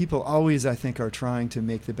 I think people always, are trying to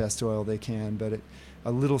make the best oil they can, but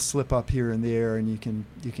a little slip up here and there, and you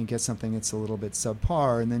can get something that's a little bit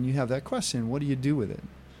subpar, and then you have that question: what do you do with it?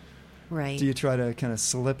 Right. Do you try to kind of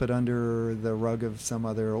slip it under the rug of some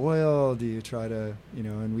other oil? Do you try to,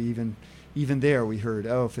 and we even there we heard,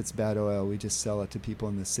 if it's bad oil, we just sell it to people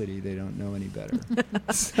in the city. They don't know any better.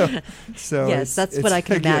 so yes, that's what I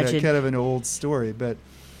can imagine. Kind of an old story, but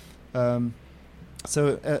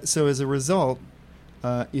so as a result,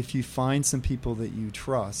 if you find some people that you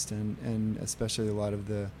trust, and especially a lot of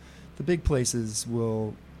the big places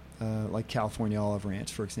will, like California Olive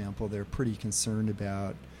Ranch, for example, they're pretty concerned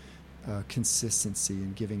about consistency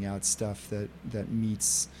and giving out stuff that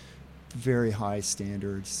meets very high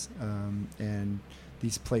standards. And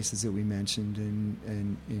these places that we mentioned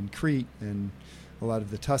in Crete and a lot of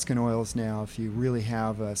the Tuscan oils now, if you really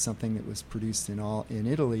have something that was produced in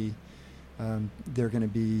Italy, they're going to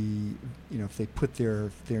be, if they put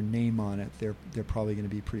their name on it, they're probably going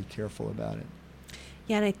to be pretty careful about it.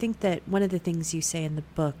 Yeah, and I think that one of the things you say in the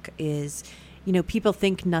book is, people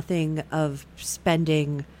think nothing of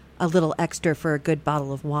spending a little extra for a good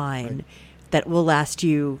bottle of wine. Right. That will last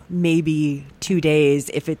you maybe 2 days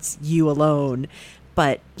if it's you alone.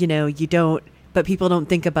 But, but people don't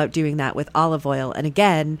think about doing that with olive oil. And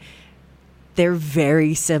again, they're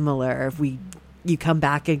very similar. You come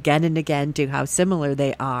back again and again to how similar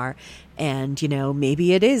they are. And,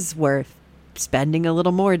 maybe it is worth spending a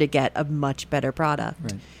little more to get a much better product.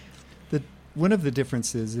 Right. One of the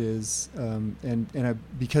differences is,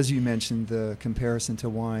 because you mentioned the comparison to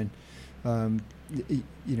wine,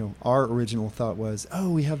 our original thought was,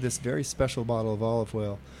 we have this very special bottle of olive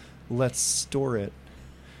oil. Let's store it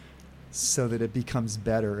so that it becomes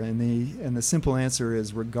better. And the simple answer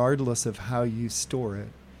is, regardless of how you store it,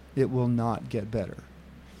 it will not get better.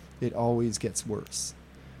 It always gets worse.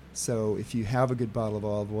 So if you have a good bottle of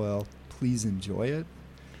olive oil, please enjoy it.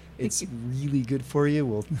 It's really good for you.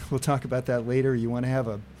 We'll talk about that later. You want to have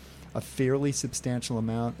a fairly substantial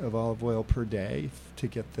amount of olive oil per day to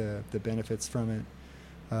get the benefits from it.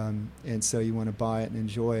 And so you want to buy it and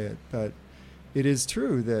enjoy it. But it is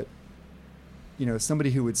true that,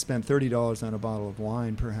 somebody who would spend $30 on a bottle of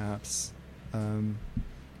wine, perhaps,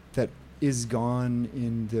 that is gone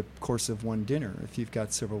in the course of one dinner. If you've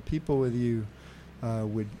got several people with you,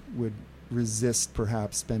 would resist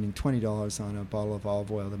perhaps spending $20 on a bottle of olive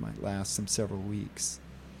oil that might last them several weeks.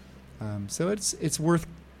 So it's worth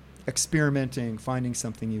experimenting, finding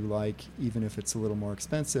something you like, even if it's a little more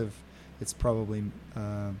expensive. It's probably,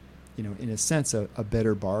 in a sense, a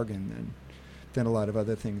better bargain than a lot of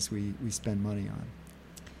other things we spend money on.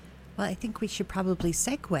 Well, I think we should probably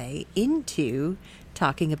segue into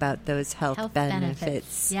talking about those health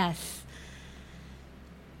benefits. Yes.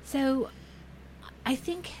 So I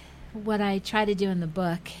think what I try to do in the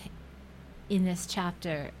book in this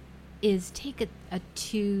chapter is take a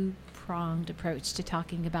two-pronged approach to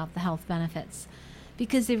talking about the health benefits,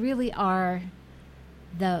 because they really are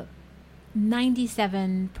the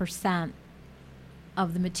 97%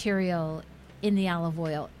 of the material in the olive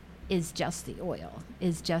oil is just the oil,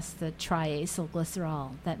 is just the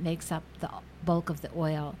triacylglycerol that makes up the bulk of the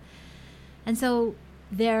oil. And so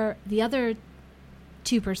the other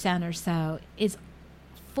 2% or so is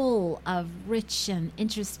full of rich and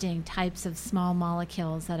interesting types of small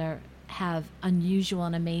molecules that have unusual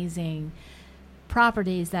and amazing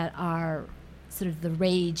properties that are sort of the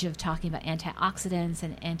rage of talking about antioxidants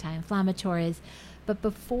and anti-inflammatories. But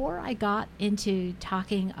before I got into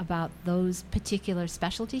talking about those particular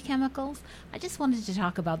specialty chemicals, I just wanted to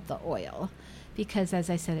talk about the oil, because, as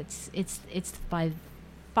I said, it's by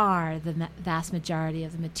far the vast majority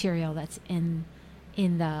of the material that's in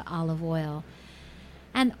the olive oil.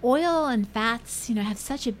 And oil and fats, have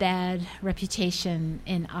such a bad reputation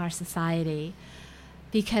in our society,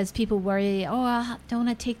 because people worry, I don't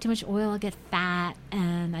want to take too much oil, I'll get fat,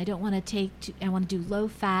 and I don't want to I want to do low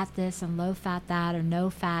fat this and low fat that, or no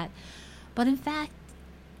fat. But in fact,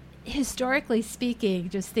 historically speaking,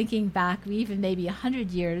 just thinking back even maybe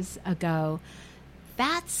 100 years ago,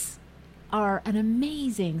 fats are an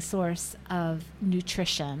amazing source of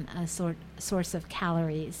nutrition, a source of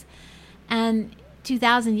calories. And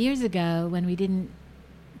 2,000 years ago, when we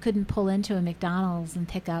couldn't pull into a McDonald's and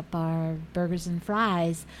pick up our burgers and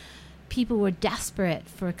fries, people were desperate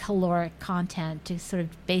for caloric content to sort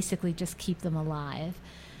of basically just keep them alive.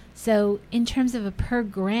 So in terms of a per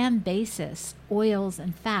gram basis, oils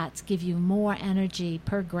and fats give you more energy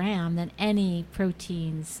per gram than any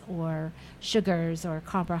proteins or sugars or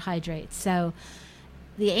carbohydrates. So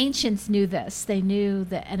the ancients knew this. They knew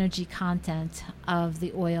the energy content of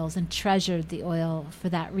the oils and treasured the oil for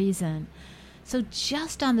that reason. So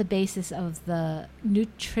just on the basis of the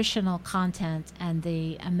nutritional content and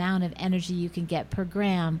the amount of energy you can get per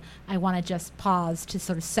gram, I want to just pause to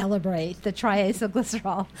sort of celebrate the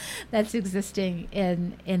triacylglycerol that's existing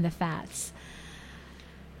in the fats.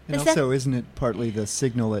 And also, isn't it partly the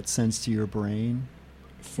signal it sends to your brain?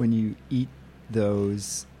 When you eat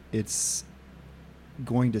those, it's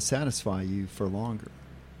going to satisfy you for longer.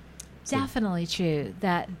 Definitely true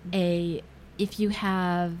that if you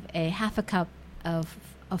have a half a cup of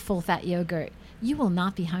a full-fat yogurt, you will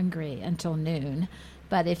not be hungry until noon.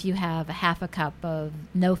 But if you have a half a cup of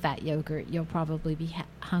no-fat yogurt, you'll probably be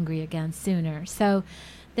hungry again sooner. So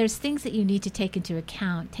there's things that you need to take into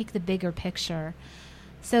account. Take the bigger picture.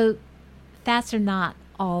 So fats are not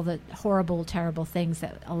all the horrible, terrible things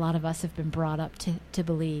that a lot of us have been brought up to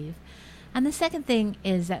believe. And the second thing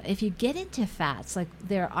is that if you get into fats, like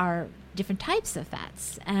there are different types of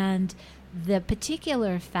fats, and the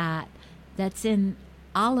particular fat that's in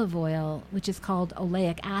olive oil, which is called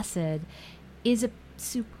oleic acid, is a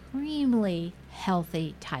supremely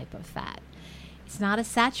healthy type of fat. It's not a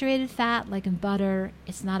saturated fat like in butter.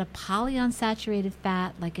 It's not a polyunsaturated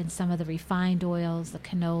fat like in some of the refined oils, the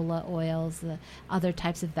canola oils, the other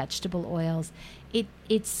types of vegetable oils.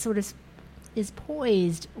 It sort of is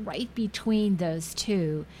poised right between those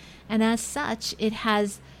two. And as such, it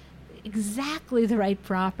has exactly the right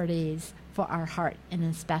properties for our heart, and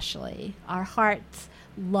especially our hearts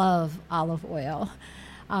love olive oil.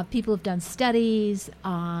 People have done studies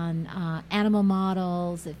on animal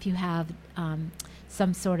models. If you have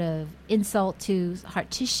some sort of insult to heart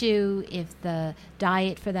tissue, if the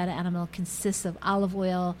diet for that animal consists of olive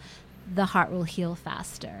oil, the heart will heal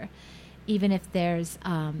faster. Even if there's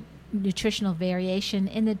nutritional variation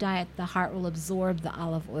in the diet, the heart will absorb the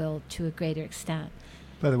olive oil to a greater extent.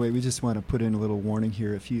 By the way, we just want to put in a little warning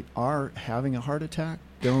here. If you are having a heart attack,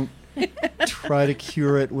 don't try to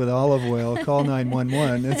cure it with olive oil. Call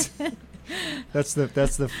 911. That's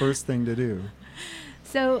the first thing to do.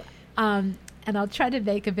 So, and I'll try to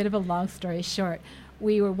make a bit of a long story short.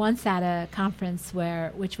 We were once at a conference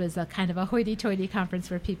which was a kind of a hoity-toity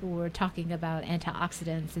conference where people were talking about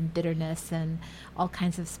antioxidants and bitterness and all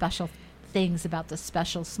kinds of special things about the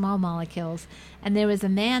special small molecules. And there was a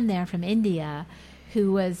man there from India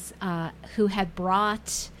who had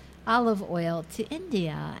brought olive oil to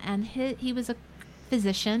India, and he was a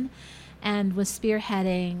physician and was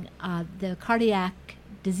spearheading the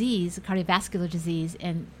cardiovascular disease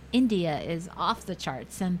in India is off the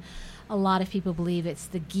charts, and a lot of people believe it's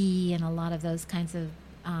the ghee and a lot of those kinds of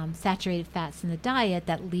saturated fats in the diet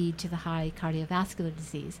that lead to the high cardiovascular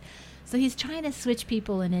disease. So he's trying to switch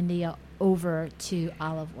people in India over to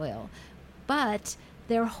olive oil, but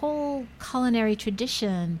their whole culinary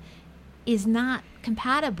tradition is not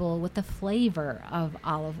compatible with the flavor of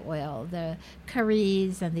olive oil. The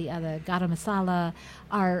curries and the other garam masala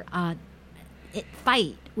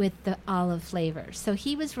fight with the olive flavor. So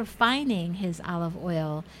he was refining his olive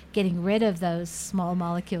oil, getting rid of those small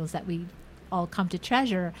molecules that we all come to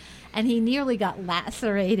treasure, and he nearly got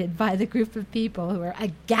lacerated by the group of people who were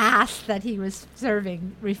aghast that he was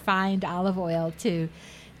serving refined olive oil to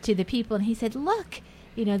the people. And he said, look,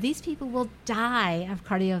 these people will die of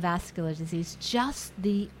cardiovascular disease. Just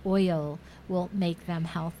the oil will make them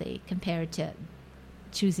healthy compared to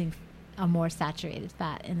choosing a more saturated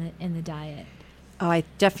fat in the diet. Oh, I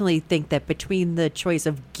definitely think that between the choice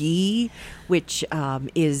of ghee, which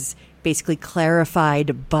is basically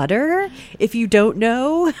clarified butter, if you don't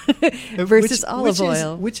know, versus olive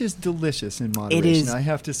oil. Which is delicious in moderation, it is I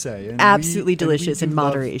have to say. And absolutely delicious in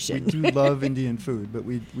moderation. We do love Indian food, but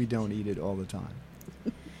we don't eat it all the time.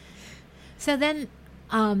 So then,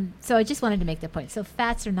 so I just wanted to make the point. So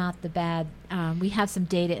fats are not the bad. We have some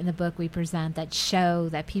data in the book we present that show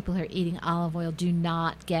that people who are eating olive oil do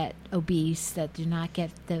not get obese, that do not get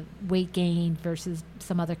the weight gain versus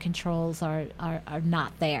some other controls are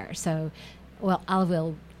not there. So, olive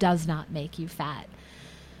oil does not make you fat.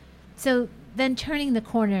 So then turning the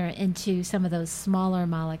corner into some of those smaller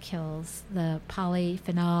molecules, the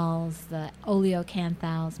polyphenols, the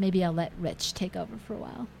oleocanthals, maybe I'll let Rich take over for a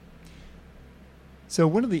while. So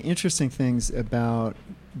one of the interesting things about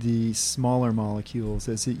the smaller molecules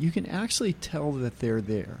is that you can actually tell that they're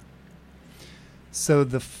there. So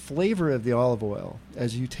the flavor of the olive oil,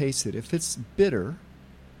 as you taste it, if it's bitter,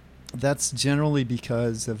 that's generally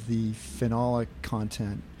because of the phenolic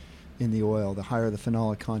content in the oil. The higher the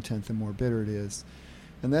phenolic content, the more bitter it is.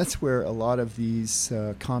 And that's where a lot of these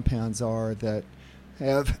compounds are that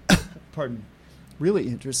have, really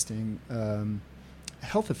interesting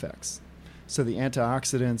health effects. So the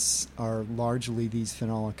antioxidants are largely these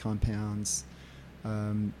phenolic compounds.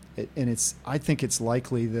 I think it's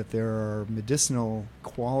likely that there are medicinal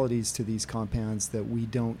qualities to these compounds that we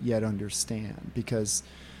don't yet understand, because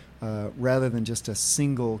rather than just a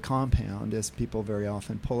single compound, as people very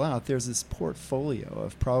often pull out, there's this portfolio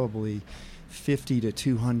of probably 50 to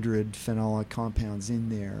 200 phenolic compounds in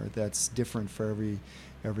there that's different for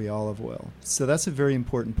every olive oil. So that's a very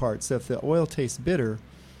important part. So if the oil tastes bitter,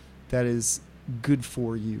 that is good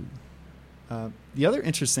for you. The other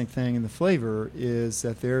interesting thing in the flavor is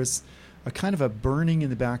that there's a kind of a burning in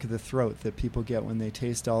the back of the throat that people get when they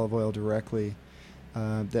taste olive oil directly.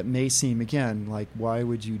 That may seem, again, like, why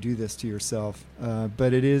would you do this to yourself?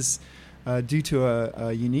 But it is due to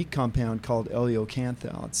a unique compound called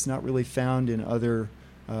eleocanthal. It's not really found in other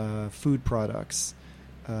food products.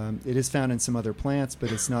 It is found in some other plants,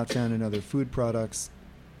 but it's not found in other food products.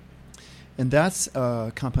 And that's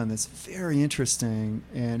a compound that's very interesting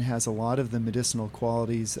and has a lot of the medicinal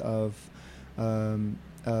qualities of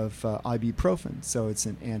ibuprofen. So it's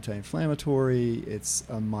an anti-inflammatory, it's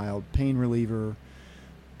a mild pain reliever.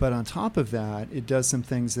 But on top of that, it does some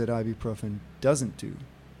things that ibuprofen doesn't do.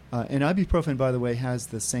 And ibuprofen, by the way, has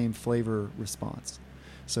the same flavor response.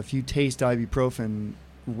 So if you taste ibuprofen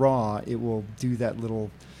raw, it will do that little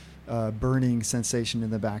burning sensation in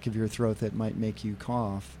the back of your throat that might make you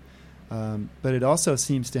cough. But it also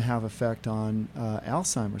seems to have effect on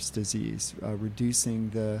Alzheimer's disease, reducing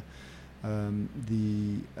the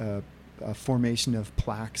formation of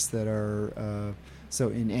plaques that are so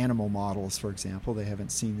in animal models, for example. They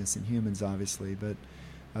haven't seen this in humans, obviously, but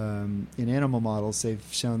in animal models, they've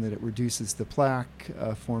shown that it reduces the plaque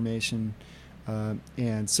formation,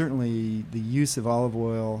 and certainly the use of olive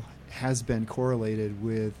oil has been correlated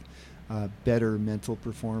with better mental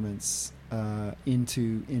performance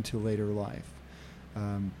into later life.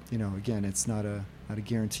 Again, it's not a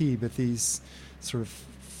guarantee, but these sort of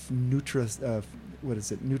nutraceuticals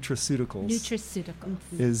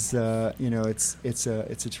is it's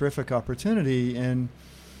a terrific opportunity, and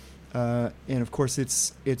of course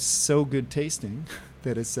it's so good tasting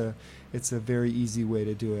that it's a very easy way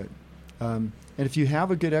to do it. And if you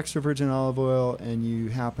have a good extra virgin olive oil and you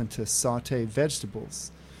happen to saute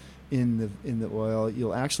vegetables in the oil,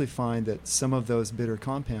 you'll actually find that some of those bitter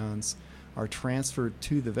compounds are transferred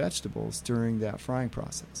to the vegetables during that frying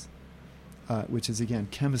process, which is, again,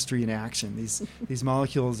 chemistry in action. These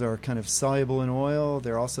molecules are kind of soluble in oil.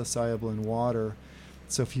 They're also soluble in water.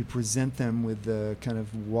 So if you present them with the kind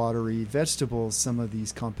of watery vegetables, some of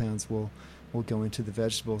these compounds will go into the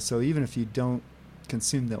vegetables. So even if you don't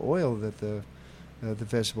consume the oil that the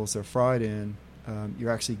vegetables are fried in,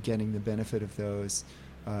 you're actually getting the benefit of those.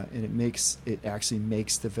 And it actually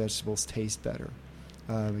makes the vegetables taste better,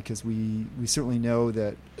 because we certainly know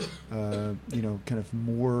that kind of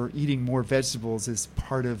eating more vegetables is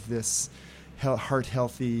part of this heart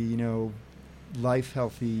healthy, life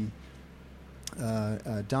healthy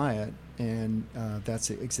diet, and that's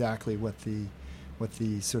exactly what the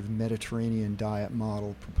sort of Mediterranean diet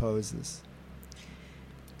model proposes.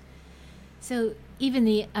 So even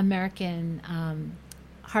the American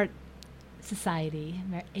Heart Society,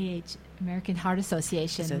 American Heart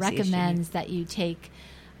Association recommends that you take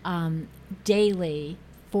daily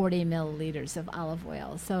 40 milliliters of olive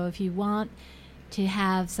oil. So if you want to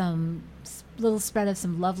have some little spread of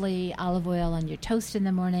some lovely olive oil on your toast in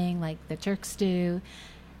the morning, like the Turks do,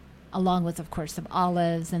 along with, of course, some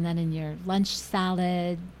olives, and then in your lunch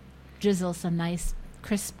salad, drizzle some nice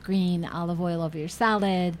crisp green olive oil over your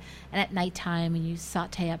salad, and at nighttime when you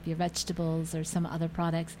saute up your vegetables or some other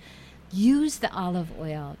products, use the olive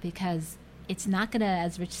oil, because it's not going to,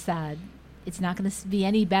 as Rich said, it's not going to be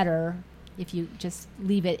any better if you just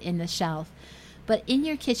leave it in the shelf. But in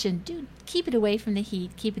your kitchen, do keep it away from the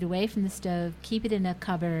heat, keep it away from the stove, keep it in a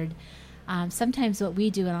cupboard. Sometimes what we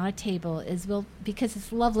do on our table is because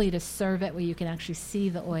it's lovely to serve it where you can actually see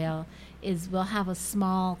the oil, is we'll have a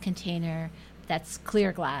small container that's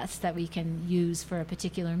clear glass that we can use for a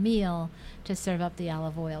particular meal to serve up the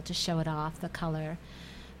olive oil, to show it off, the color.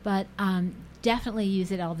 But definitely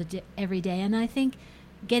use it every day. And I think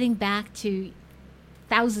getting back to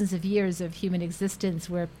thousands of years of human existence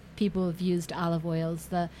where people have used olive oils,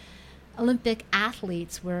 the Olympic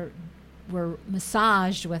athletes were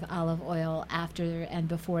massaged with olive oil after and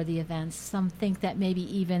before the events. Some think that maybe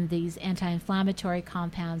even these anti-inflammatory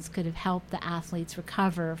compounds could have helped the athletes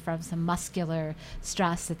recover from some muscular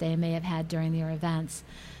stress that they may have had during their events.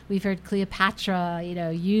 We've heard Cleopatra,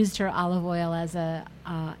 used her olive oil as a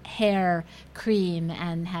hair cream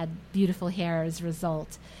and had beautiful hair as a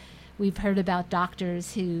result. we've heard about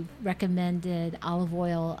doctors who recommended olive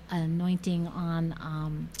oil anointing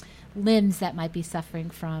on limbs that might be suffering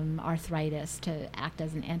from arthritis to act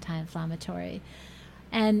as an anti-inflammatory.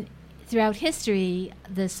 And throughout history,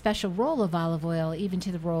 the special role of olive oil, even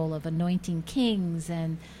to the role of anointing kings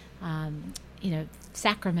and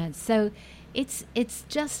sacraments. So it's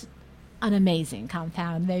just an amazing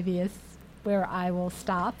compound. Maybe it's where I will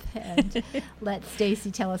stop and let Stacy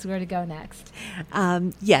tell us where to go next.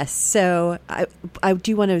 Yes. So I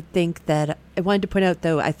do want to think that I wanted to point out,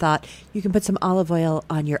 though, I thought you can put some olive oil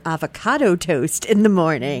on your avocado toast in the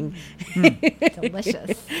morning.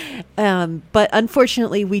 Delicious. But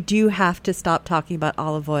unfortunately, we do have to stop talking about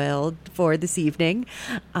olive oil for this evening.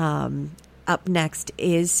 Up next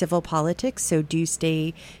is civil politics, so do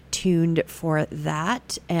stay tuned for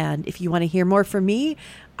that. And if you want to hear more from me,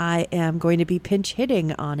 I am going to be pinch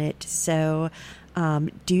hitting on it. So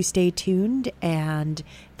do stay tuned, and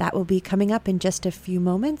that will be coming up in just a few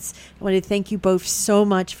moments. I want to thank you both so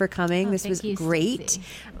much for coming. This was great.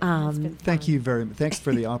 Thank you very much. Thanks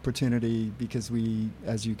for the opportunity, because we,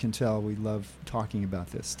 as you can tell, we love talking about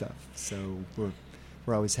this stuff. So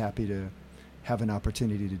we're always happy to have an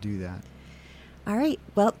opportunity to do that. All right.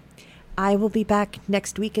 Well, I will be back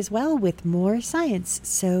next week as well with more science.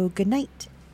 So good night.